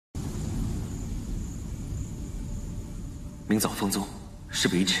明早封宗，事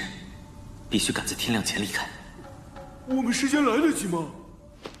不宜迟，必须赶在天亮前离开。我们时间来得及吗？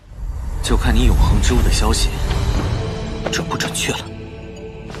就看你永恒之物的消息准不准确了。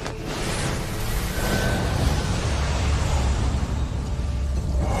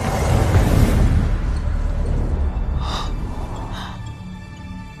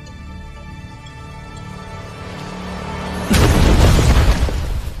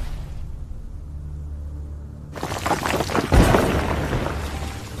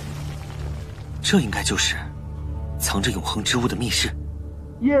这应该就是藏着永恒之物的密室。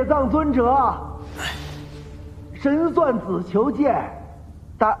业藏尊者，神算子求见，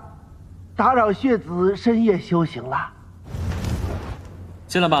打扰血子深夜修行了。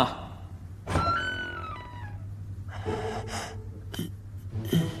进来吧。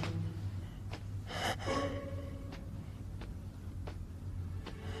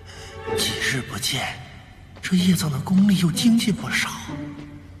几日不见，这业藏的功力又精进不少。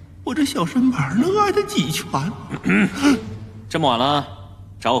我这小身板能挨得几拳？这么晚了，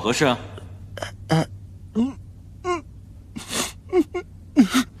找我何事啊？啊？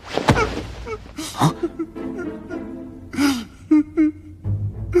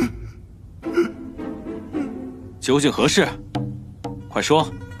究竟何事？快说！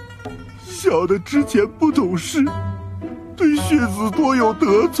小的之前不懂事，对血子多有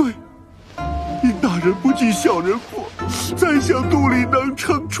得罪，因大人不计小人过，再想肚里能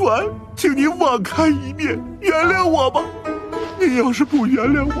撑船，请您网开一面，原谅我吧。您要是不原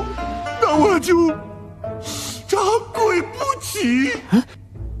谅我，那我就长跪不起。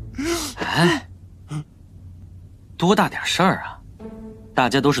哎，多大点事儿啊！大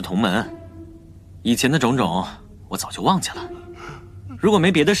家都是同门，以前的种种我早就忘记了。如果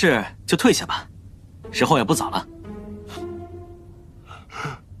没别的事，就退下吧，时候也不早了。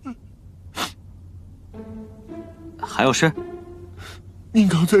还有事？您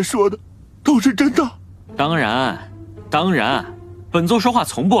刚才说的都是真的？当然，当然，本座说话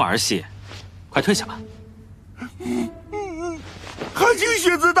从不儿戏。快退下吧。还请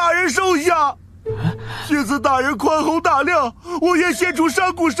血子大人收下。血子大人宽宏大量，我愿献出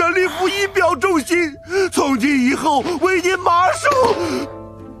上古神力符以表忠心，从今以后为您马首。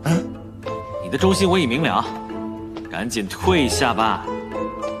你的忠心我已明了，赶紧退下吧。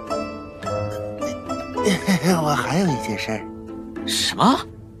我还有一件事。什么？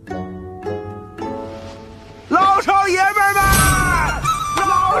老少爷们们，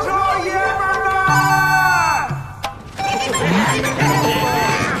老少爷们们！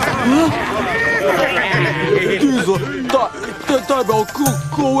弟子代表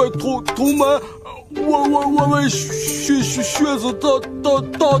各位同门，我为血子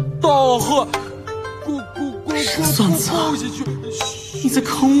大贺。神算子，你在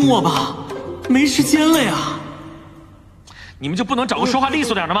坑我吧？没时间了呀！你们就不能找个说话利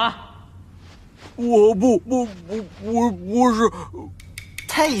索点的吗？我不是。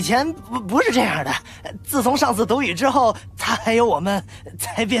他以前不是这样的，自从上次毒语之后，他还有我们，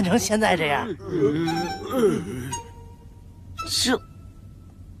才变成现在这样。这，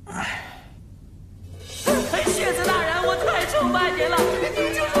血子大人，我太崇拜您了，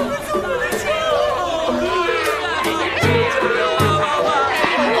您就是我们祖宗的亲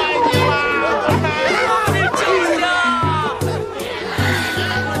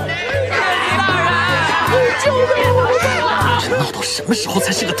这闹到什么时候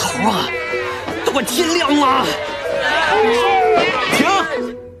才是个头啊？都快天亮了！停！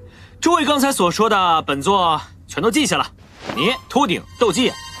诸位刚才所说的，本座全都记下了。你秃顶斗鸡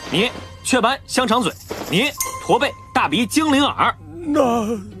眼，你雀斑香肠嘴，你驼背大鼻精灵耳。那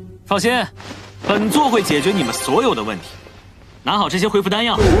放心，本座会解决你们所有的问题。拿好这些恢复丹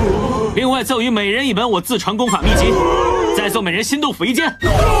药，另外赠予每人一本我自传功法秘籍，再送每人新豆腐1件。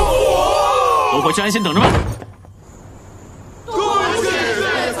都回去安心等着吧。恭喜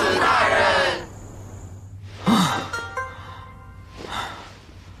血子大人！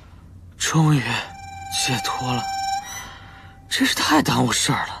终于解脱了，真是太耽误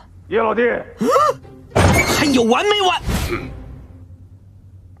事儿了。叶老弟，还有完没完？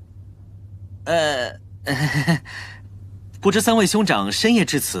不知三位兄长深夜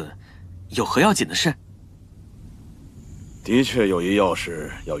至此，有何要紧的事？的确有一要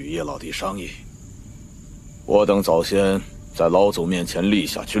事要与叶老弟商议。我等早先在老祖面前立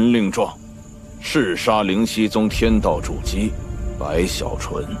下军令状，誓杀灵溪宗天道主姬白小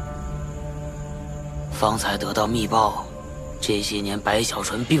纯。方才得到密报，这些年白小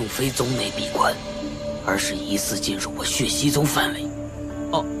纯并非宗内闭关，而是疑似进入我血溪宗范围。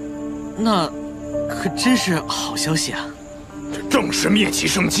哦，那可真是好消息啊！这正是灭其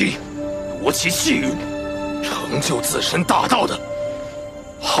生机，夺其气运。成就自身大道的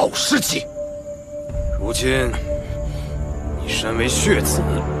好时机。如今你身为血子，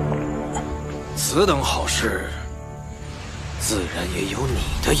此等好事，自然也有你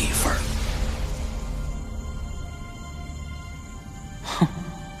的一份。哼，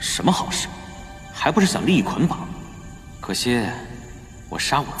什么好事？还不是想利益捆绑？可惜，我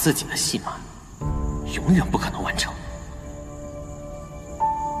杀我自己的戏码，永远不可能完成。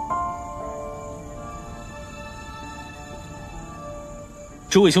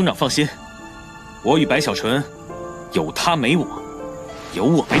诸位兄长放心，我与白小纯，有他没我，有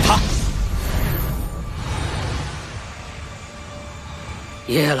我没他。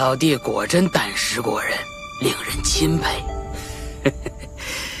叶老弟果真胆识过人，令人钦佩。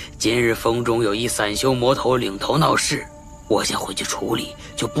今日风中有一散修魔头领头闹事，我先回去处理，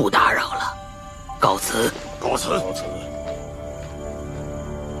就不打扰了。告辞。告辞。告辞。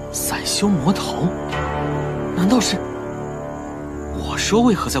散修魔头？难道是？我说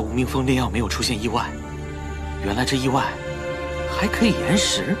为何在无名峰炼药没有出现意外？原来这意外还可以延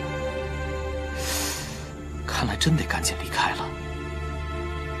时。看来真得赶紧离开了。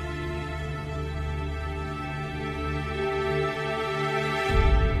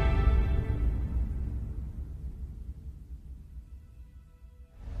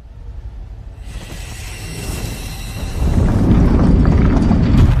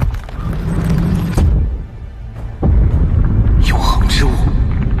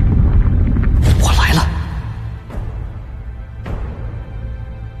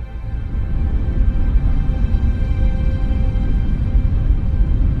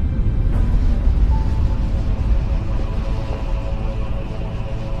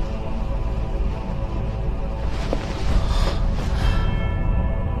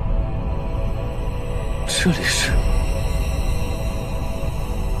这里是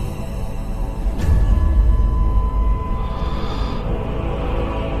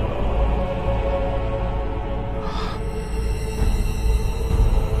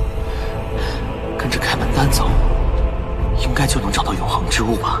跟着开门丹走，应该就能找到永恒之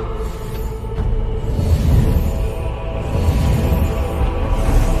物吧。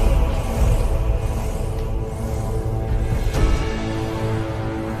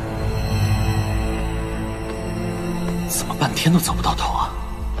半天都走不到头啊！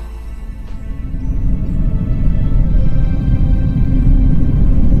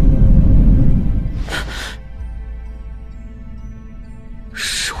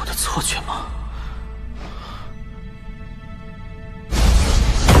是我的错觉吗？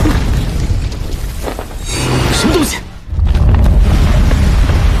什么东西？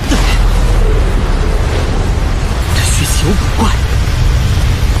这血气有古怪。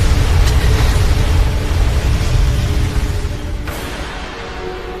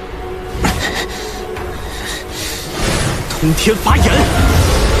通天法眼，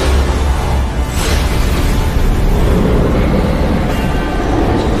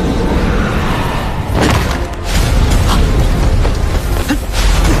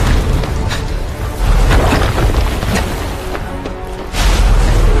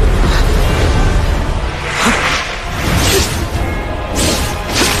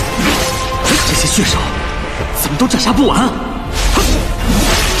这些血手怎么都斩杀不完啊！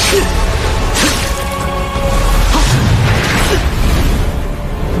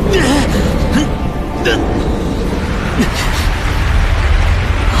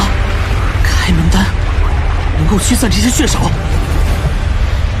开门丹能够驱散这些血手，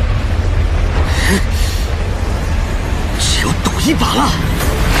只有赌一把了。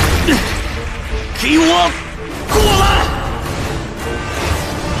给我过来！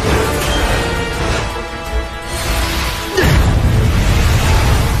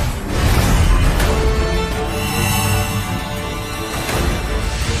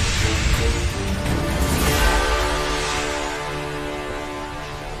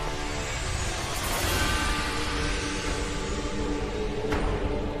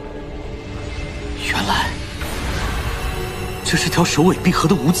原来，这是条首尾闭合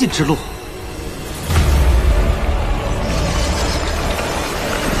的无尽之路。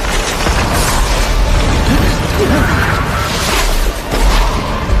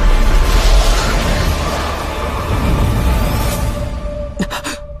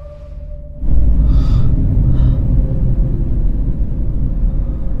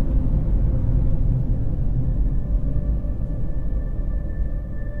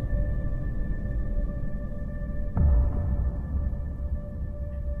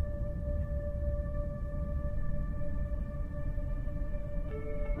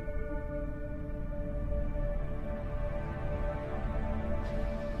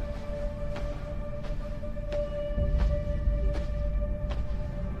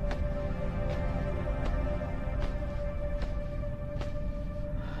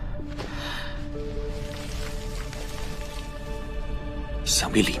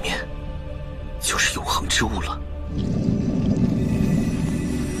想必里面就是永恒之物了。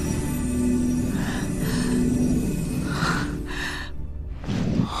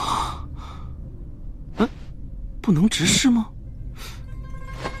不能直视吗？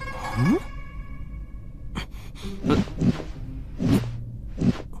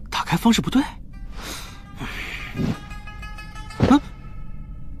打开方式不对。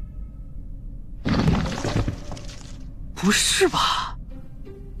不是吧？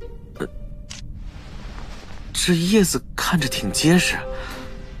这叶子看着挺结实，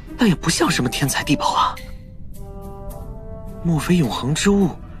但也不像什么天才地宝啊。莫非永恒之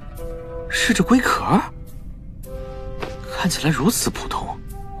物是这龟壳？看起来如此普通，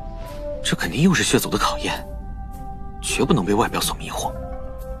这肯定又是血族的考验，绝不能被外表所迷惑。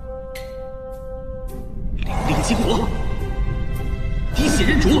灵力激活，滴血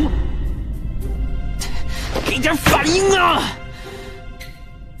认主，给点反应啊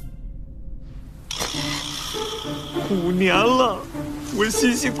！5年了，我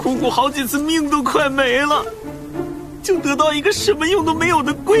辛辛苦苦好几次命都快没了，就得到一个什么用都没有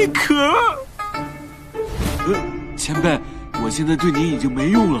的龟壳。前辈，我现在对您已经没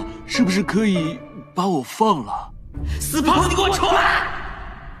用了，是不是可以把我放了？死胖子，你给我出来！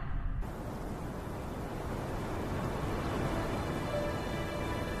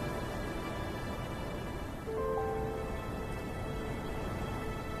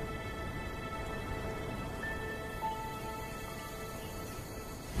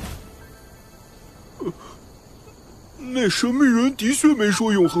那神秘人的确没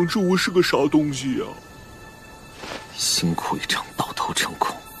说永恒之物是个啥东西呀。辛苦一场，到头成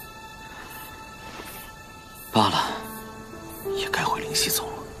空。罢了，也该回灵犀宗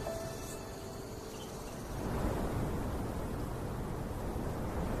了。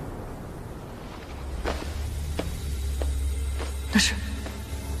但是，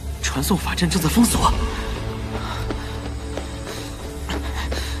传送法阵正在封锁。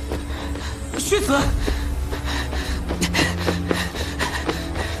血子，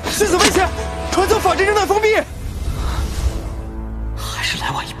血子危险！传送法阵正在封闭。还是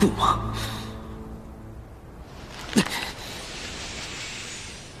来晚一步吗？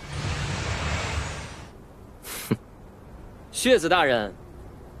血子大人，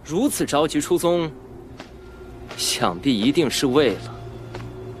如此着急出宗，想必一定是为了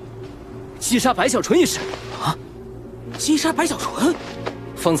击杀白小纯一事。啊！击杀白小纯？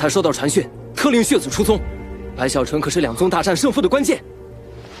方才收到传讯，特令血子出宗。白小纯可是两宗大战胜负的关键。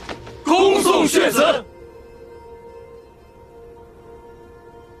恭送血子。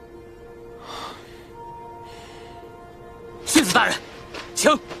血子大人，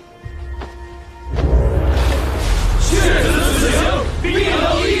请。血子此行必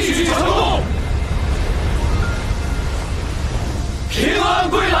能一举成功，平安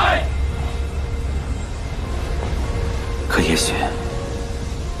归来。可也许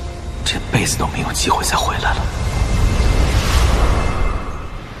这辈子都没有机会再回来了。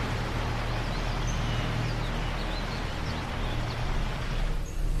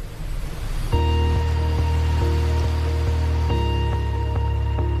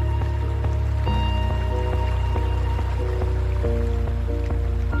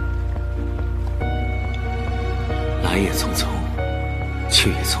来也匆匆，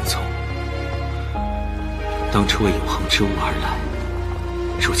去也匆匆。当初为永恒之物而来，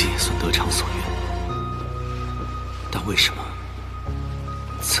如今也算得偿所愿。但为什么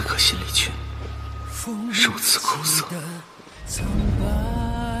此刻心里却如此苦涩？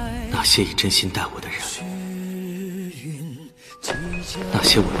那些以真心待我的人，那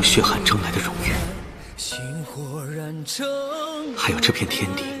些我用血汗争来的荣誉，还有这片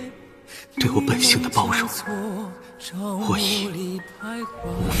天地对我本性的包容，我已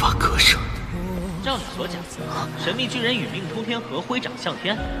无法割舍。照你所讲，神秘巨人与命通天河挥掌向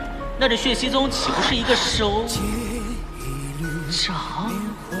天，那这血溪宗岂不是一个手掌？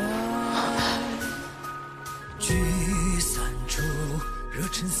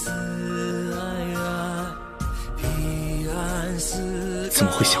怎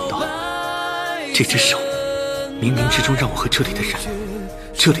么会想到这只手冥冥之中让我和这里的人，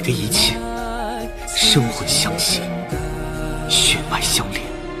这里的一切生魂相系，血脉相连。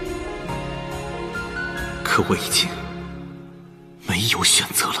可我已经没有选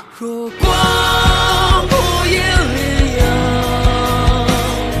择了。